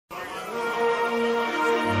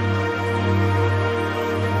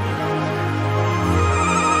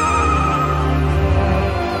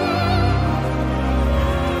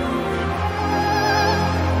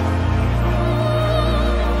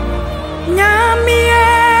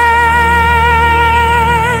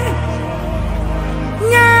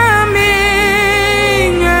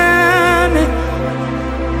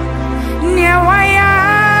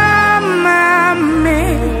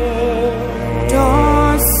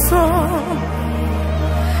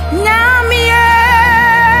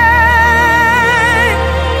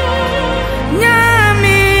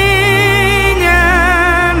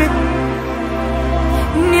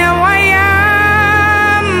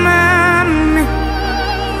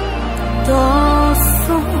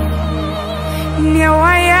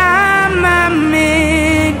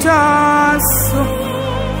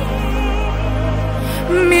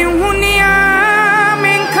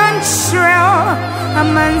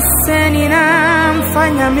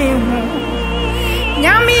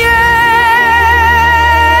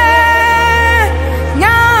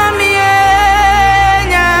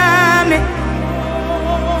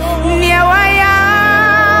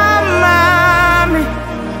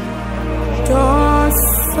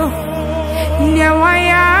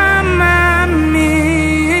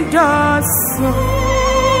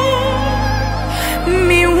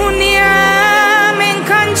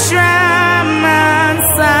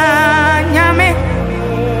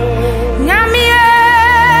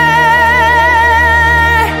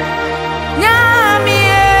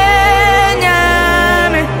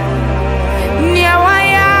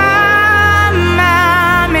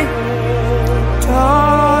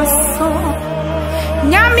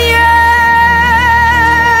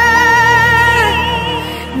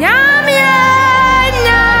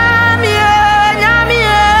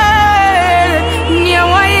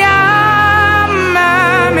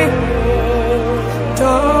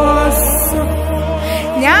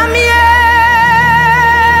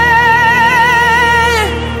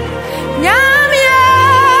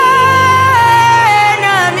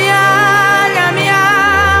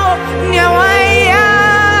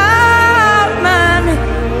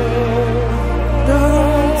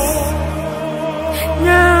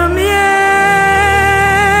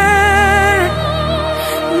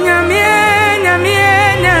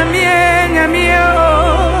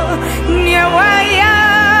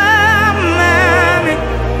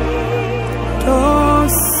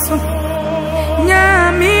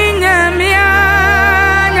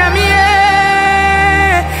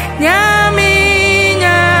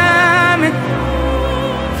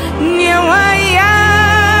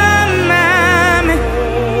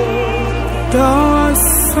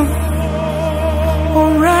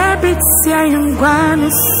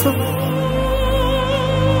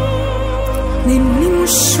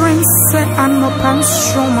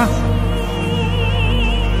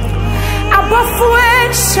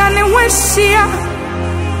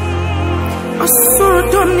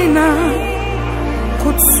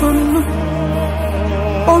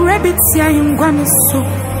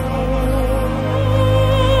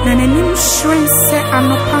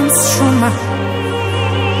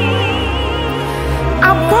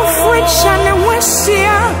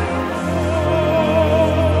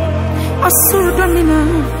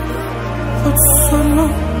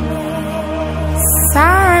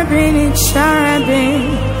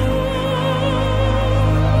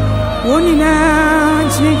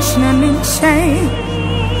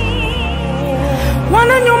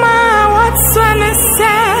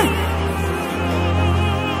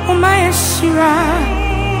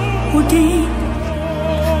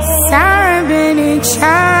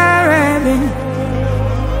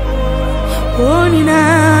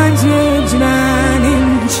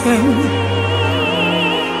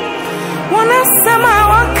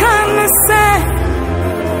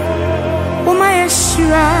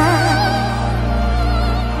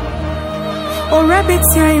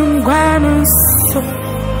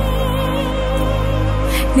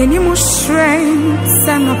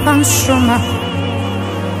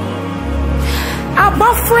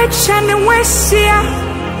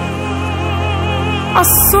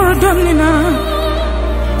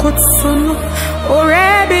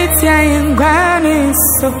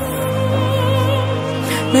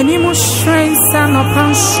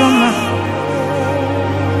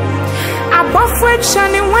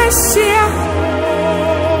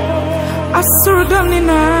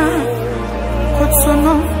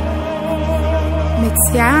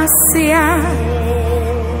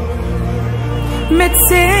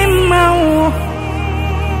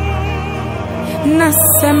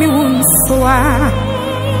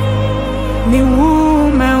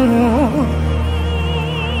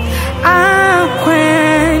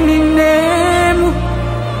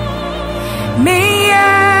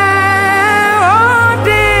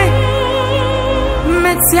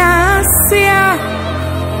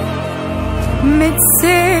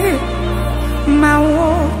Metse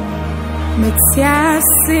mawo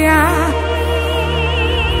Metiasia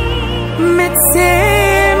Metse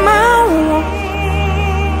mawo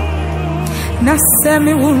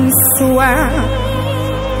Nasemi unsua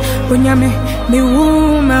Unyame mi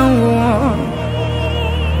umawo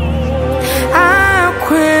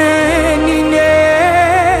Akwenine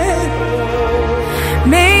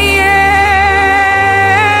Meye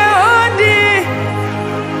odi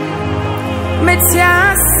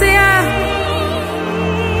Metiasia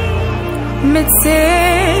Metse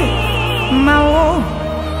mawo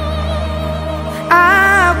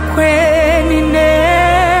Akwenine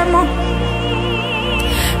mo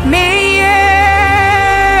Meye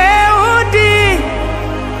odi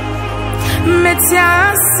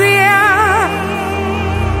Metiasia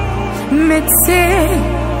Metse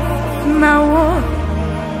mawo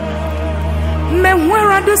Me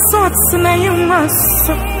where are the sorts na you must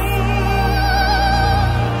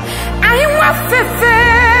I want fefe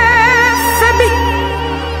febi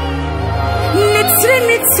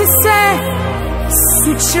Nitrinity say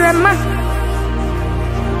Suchirema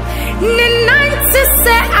Ninanti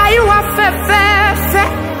say I want fefe fe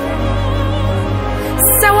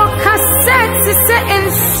So what cassette say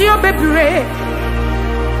ensure bebre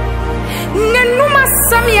Nenuma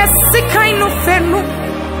sam yesikai no fenu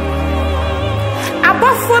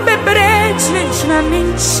Abafo bebre chna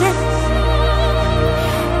ninche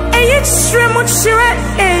Eyichremu chire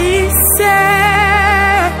eyise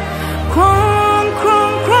Kron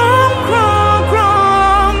kron kron kron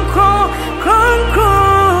kron kron kron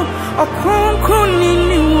kron O kron kron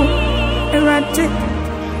ninu erade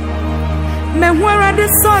Me where the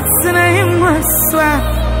sorts na imwaswa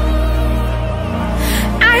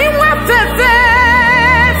I want fefe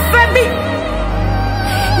febi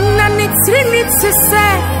Na nitrinity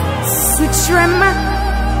say Suchirema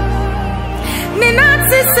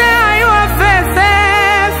Ninati say I want fefe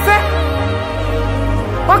fe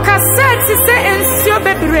Wakaseti say ensure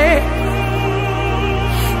bebre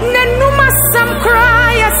Nenuma sam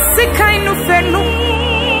cry a sikai no fenu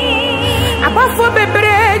Abafo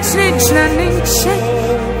bebre chna ninche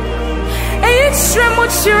Eyichremu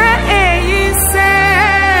chire eyise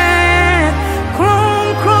Kron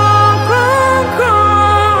kron kron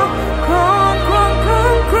kron Kron kron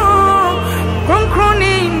kron kron Kron kron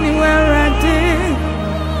ni where I did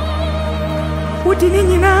Udini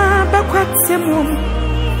nina bakwate mum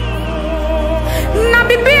Na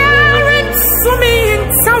bibiare sumi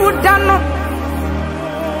inta udano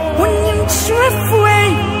Unyim chirefwe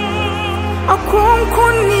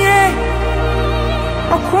Okonkonye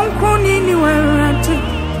Okonkoni ni warati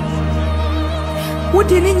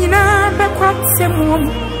Udini nina bakwate mum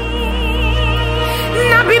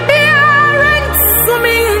Na bibiare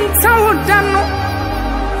sumi inta udano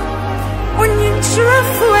Unyim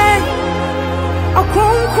chirefwe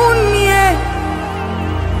Okonkonye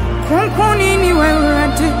Konkoni ni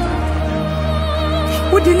warati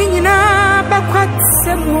Udini nina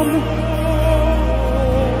bakwate mum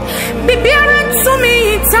Bibiara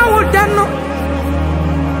tumi tawodano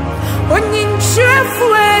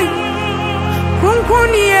Onyinchefwe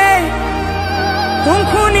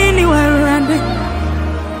Konkoni ni warande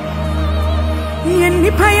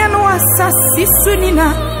Yenipa yano asasi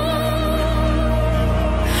sunina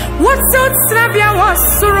Whatso trabia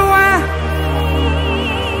wasurwa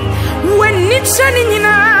When nichani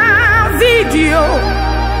nina video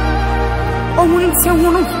Owunte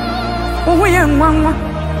wunu Owe mwanwa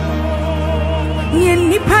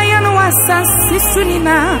Yenipa yano asasi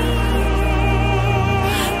sunina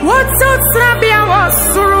What's out trabia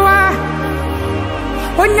wasurwa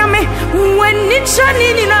Onyame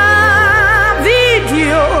wenichani nina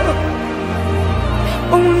video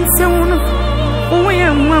Unse uno Uwe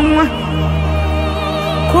mama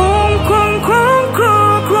Kon kon kon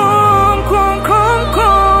kon kon kon kon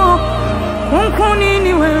kon Kon kon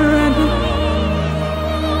nini weradu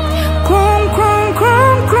Kon kon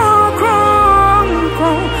kon kon kon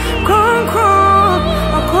kon kon kon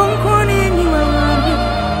Kon kon nini weradu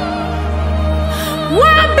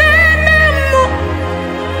Wabememu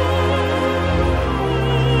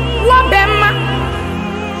Wabema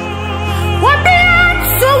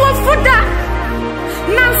Wabiatsu wafuda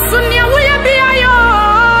Nansunia uya biayo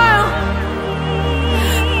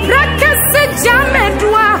Brakese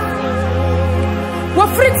jamedwa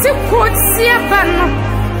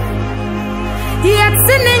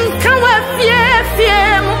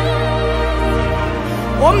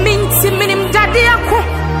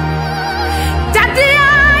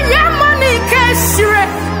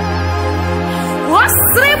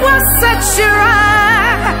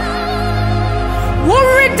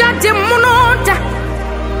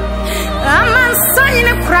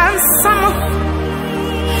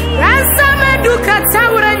ransom eduka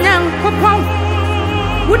tawra nyankopon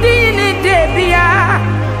wudi ni debia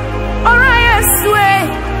ora yeswe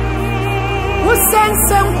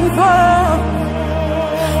usensen kubo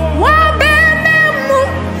wa bememu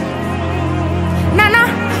nana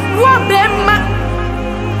wa bemma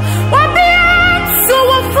wa bia so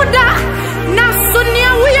wofuda na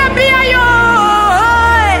sonia we bia yo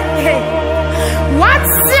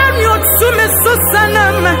what's your to me so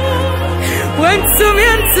sanama when to me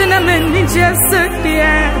and I'm just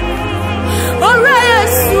there alright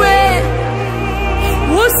swear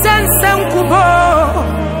who sends some kubo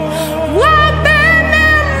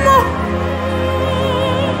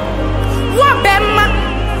wabema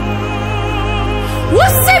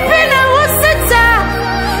usipina usita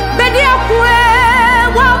bedi akwe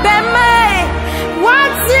wabema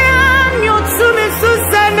watia nyotumi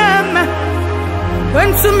susanama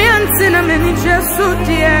when to me and I'm just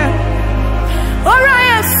there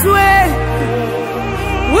alright swear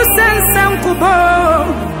who sends some kubo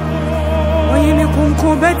oyini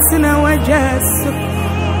kunkubeti na wajaso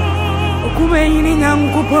okume yini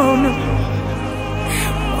nyankubono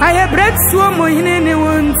aya bretso mo yini ne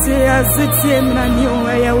wonte asutie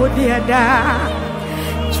mnanyo ya Odehyieba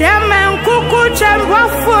chema nkuku chambwa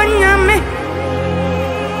fonyame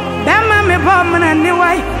dama me bomna ne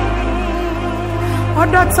wai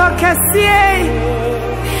odoto kesie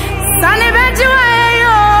sane bejiwa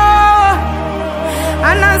yo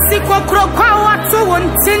anansi kokro kwa watu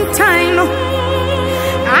wontintan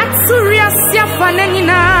aturia siafa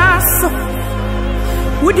nanyina so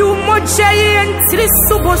wudi umoja yentri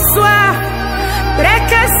suboswa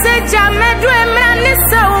brekese jamedu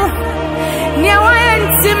emranisa niawa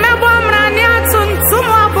yenti mebo mrani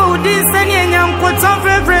atuntumu abudi seni nyankoton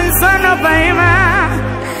febrensono baima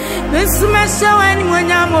besumesha wani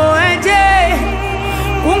mwanyamo eje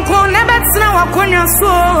unko nebetina wakonya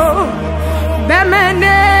so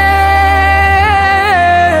bemene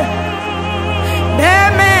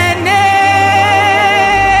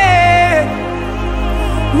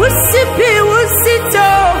usipi usito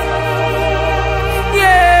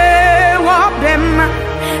ye wabema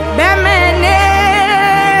bemene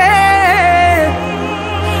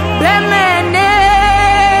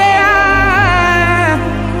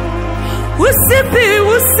usipi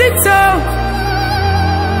usito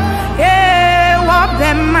ye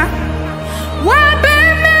wabema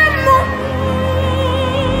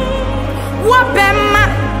wabema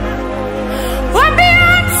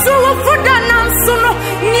wabiansu wufudana suno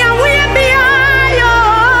niawe biayo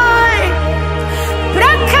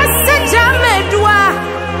brakase jamedwa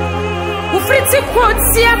ufriti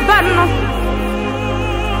kwotia bano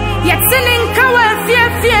yetsinenka wa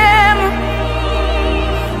fiefiem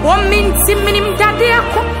ominti minim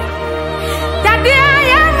dadeako dadea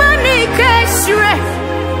ya mami keshire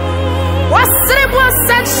wasrebo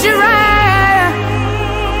sachire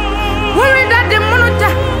worry that the monoda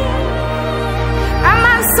I'm a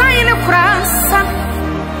sign of France.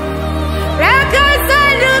 Rakaza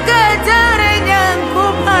look at the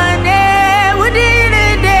company within a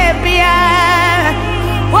debia.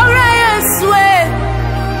 Or I swear,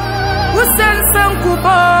 who sends some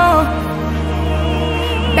kubo?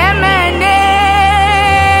 Bemane,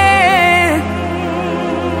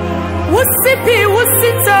 Wussipi,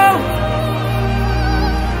 Wussito,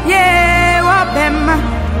 yeah, Wabema,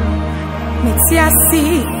 Mitsiasi.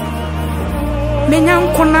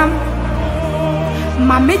 Menyankonam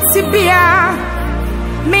mametibia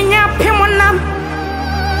menya pemonam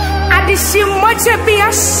adishi moje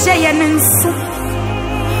bia sheye nenso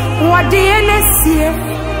wode enesie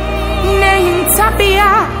neintabia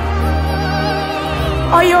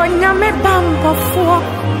oyonyame bambofo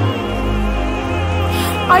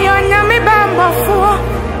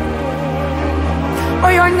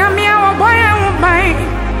oyonyame awoboya ubai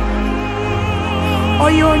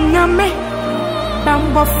oyonyame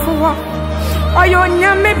bambofo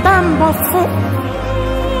oyonyame bambofo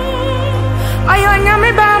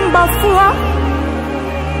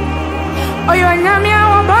oyonyame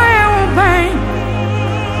awoboya ubai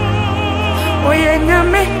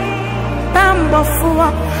oyonyame bambofo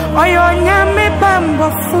oyonyame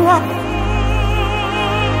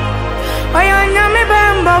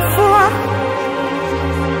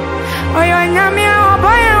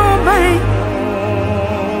awoboya ubai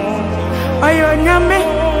oyonyame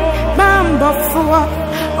bambofo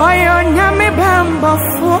oyonyame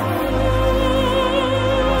bambofo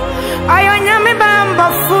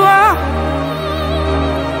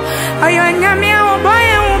oyonyame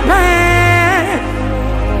awoboya ubai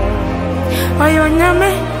oyonyame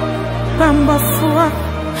bambofo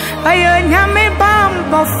Onyame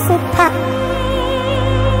bambo fupa.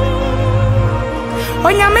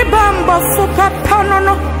 Onyame bambo fupa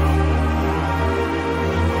panono.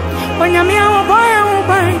 Onyame awoboy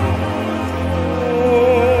awoboy.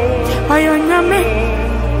 Onyame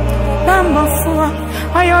bambo fuwa.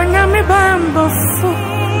 Onyame bambo fu.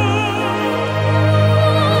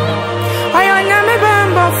 Onyame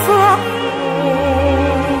bambo fuwa.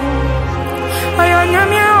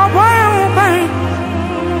 Onyame awoboy awoboy.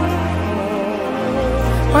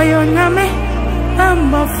 Onyame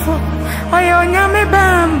bambo fu. Onyame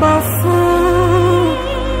bambo fu.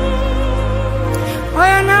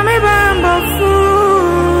 Onyame bambo fu.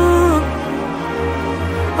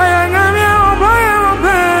 Onyame awoboy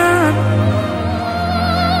awoboy.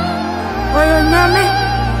 Onyame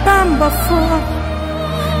bambo fu.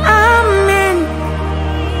 Amen.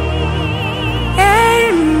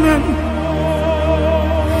 Amen.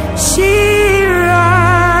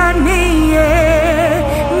 Shiraniye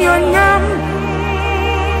nyonyam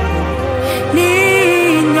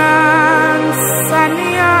ninyan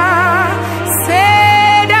sania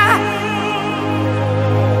seda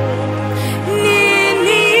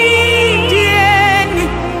nini dieni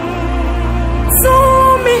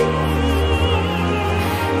sumi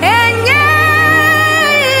enye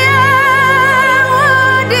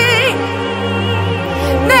odi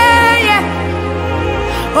neye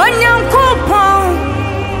onyankopon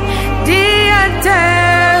diate.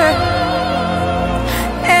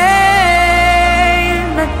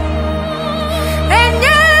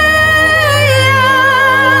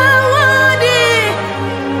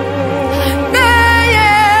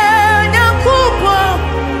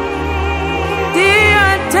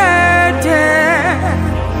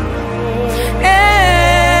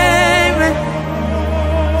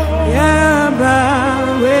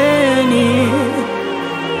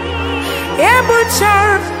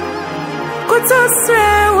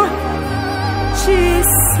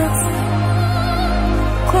 Jesus,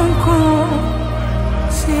 Conco,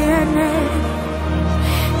 Siene,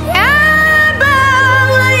 Abba,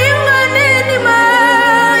 you an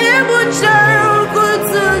animal, you butcher, good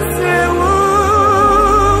to say,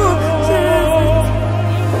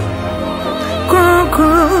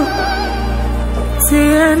 Conco,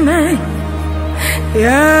 Siene,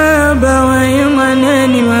 Abba, you an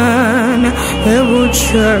animal, you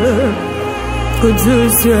butcher, good to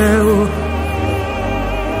say.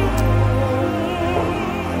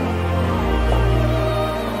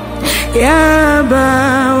 Yaba,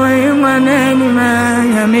 why you want any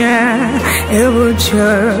man? A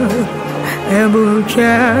butcher.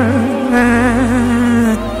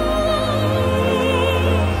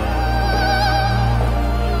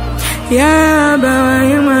 Yaba,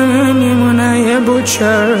 why you want any man? A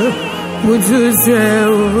butcher. Would you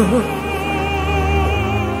say?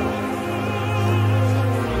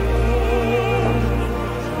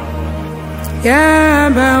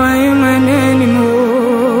 Yaba, why you want any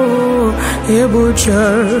more? A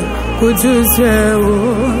butcher, good to say,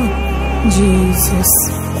 Jesus.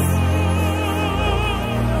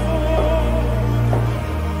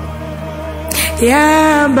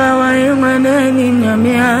 Yaba, why you man in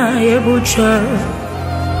Yamia, a butcher,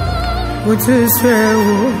 good to say,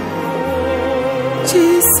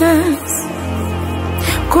 Jesus.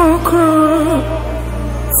 Coco,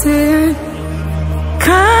 say,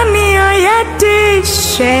 come here,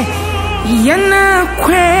 Yatisha, Yana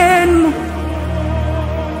Quen.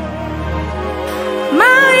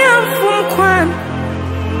 Maya Fumquan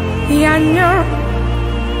Yanyo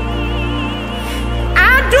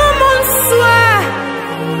Adumonswa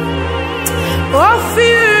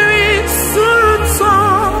Ofiri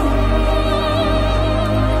Surton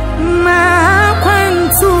Ma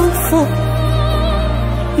Quantufu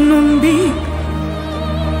Numbi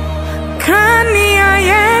Kani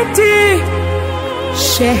Ayeti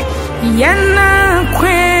She Yana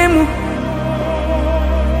Quemu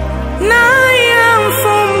Na yam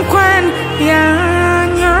from Quan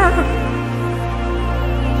Yanya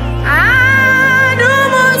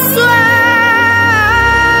Adumuswa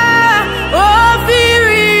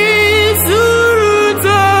Ofiri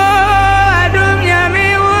Suruto Adum Yami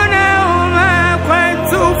Una Uma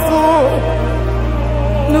Quantufu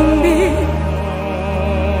Numbi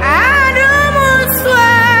Adumuswa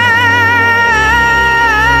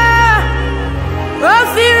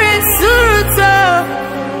Ofiri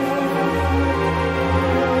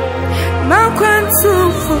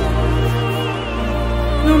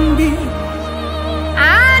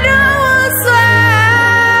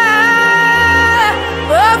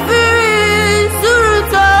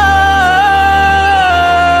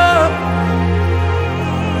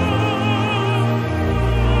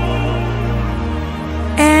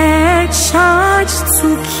charge to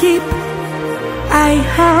keep I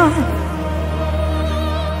have,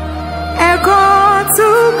 a God to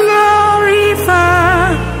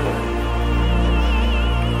glorify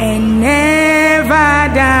and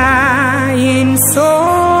never dying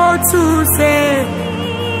soul to save.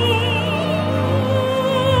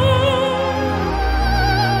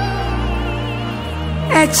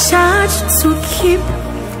 A charge to keep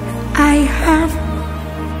I have,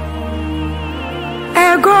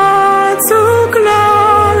 a God to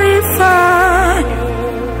glorify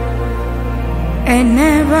and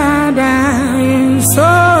never dying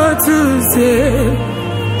soul to save.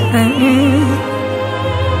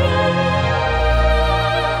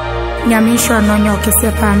 Nyamisha Nonyo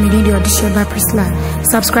Kesepa Midi Odehyieba Priscilla.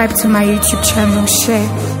 Subscribe to my YouTube channel, share,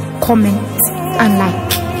 comment, and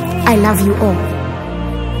like. I love you all.